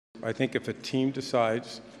I think if a team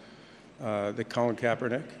decides that Colin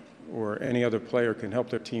Kaepernick or any other player can help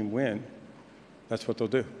their team win, that's what they'll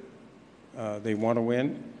do. They want to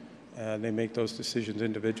win, and they make those decisions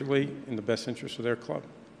individually in the best interest of their club.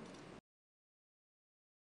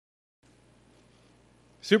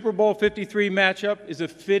 Super Bowl 53 matchup is a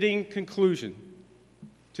fitting conclusion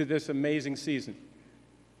to this amazing season.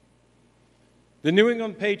 The New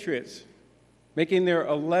England Patriots, making their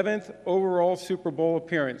 11th overall Super Bowl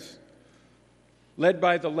appearance, led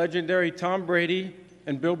by the legendary Tom Brady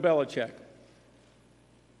and Bill Belichick.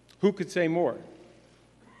 Who could say more?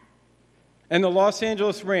 And the Los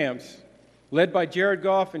Angeles Rams, led by Jared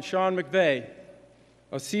Goff and Sean McVay,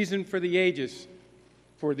 a season for the ages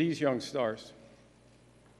for these young stars.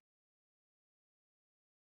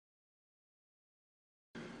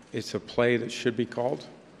 It's a play that should be called.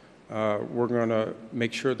 We're going to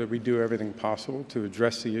make sure that we do everything possible to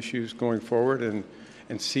address the issues going forward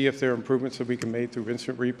and see if there are improvements that we can make through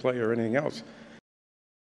instant replay or anything else.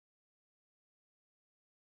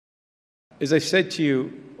 As I said to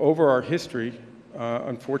you, over our history,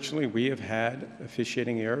 unfortunately, we have had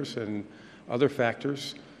officiating errors and other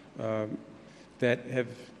factors that have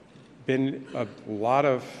been a lot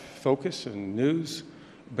of focus and news,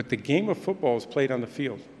 but the game of football is played on the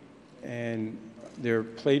field. And they're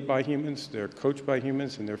played by humans, they're coached by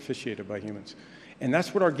humans, and they're officiated by humans. And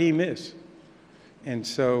that's what our game is. And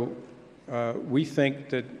so we think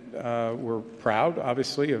that we're proud,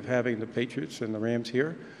 obviously, of having the Patriots and the Rams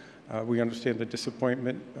here. We understand the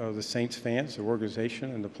disappointment of the Saints fans, the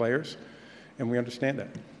organization, and the players, and we understand that.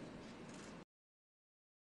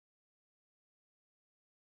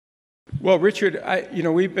 Well, Richard,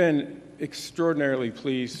 we've been extraordinarily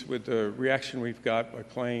pleased with the reaction we've got by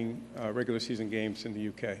playing regular season games in the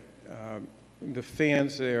UK. The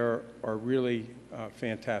fans there are really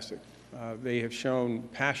fantastic. They have shown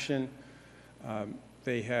passion.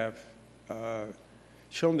 They have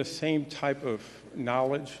shown the same type of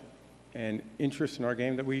knowledge and interest in our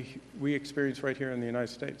game that we experience right here in the United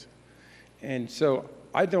States. And so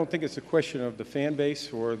I don't think it's a question of the fan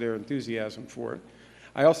base or their enthusiasm for it.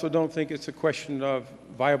 I also don't think it's a question of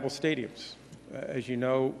viable stadiums. As you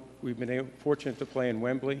know, we've been fortunate to play in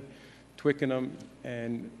Wembley, Twickenham,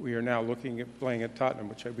 and we are now looking at playing at Tottenham,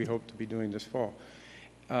 which we hope to be doing this fall.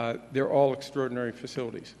 They're all extraordinary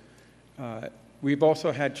facilities. We've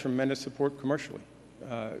also had tremendous support commercially,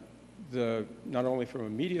 not only from a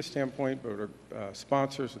media standpoint, but our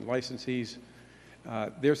sponsors and licensees.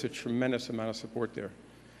 There's a tremendous amount of support there.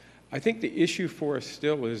 I think the issue for us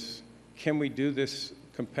still is, can we do this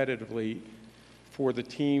competitively for the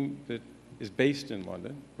team that is based in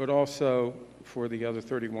London, but also for the other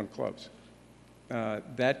 31 clubs?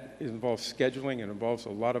 That involves scheduling and involves a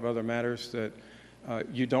lot of other matters that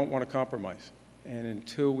you don't want to compromise. And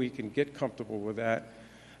until we can get comfortable with that,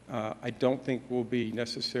 I don't think we'll be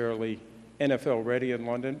necessarily NFL ready in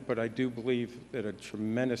London, but I do believe that a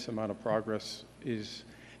tremendous amount of progress is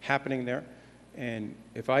happening there. And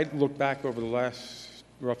if I look back over the last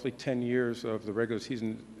roughly 10 years of the regular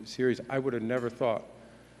season series, I would have never thought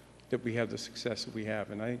that we have the success that we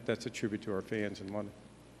have. And I think that's a tribute to our fans in London.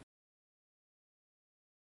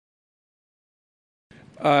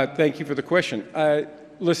 Thank you for the question.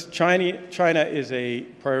 Listen, China is a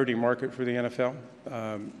priority market for the NFL.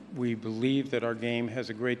 We believe that our game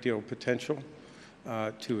has a great deal of potential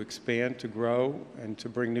to expand, to grow, and to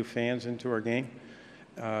bring new fans into our game.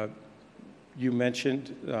 You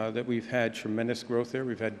mentioned that we've had tremendous growth there.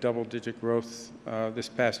 We've had double-digit growth this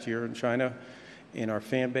past year in China in our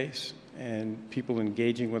fan base and people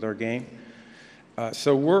engaging with our game.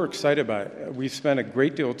 So we're excited about it. We've spent a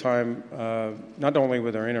great deal of time, not only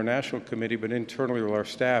with our international committee, but internally with our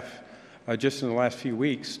staff, just in the last few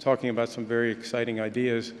weeks, talking about some very exciting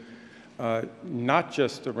ideas, not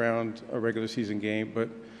just around a regular season game, but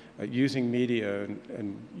using media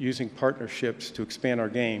and using partnerships to expand our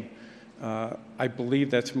game. I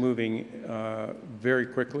believe that's moving very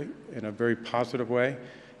quickly in a very positive way,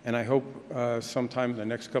 and I hope sometime in the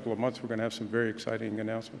next couple of months we're going to have some very exciting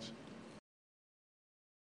announcements.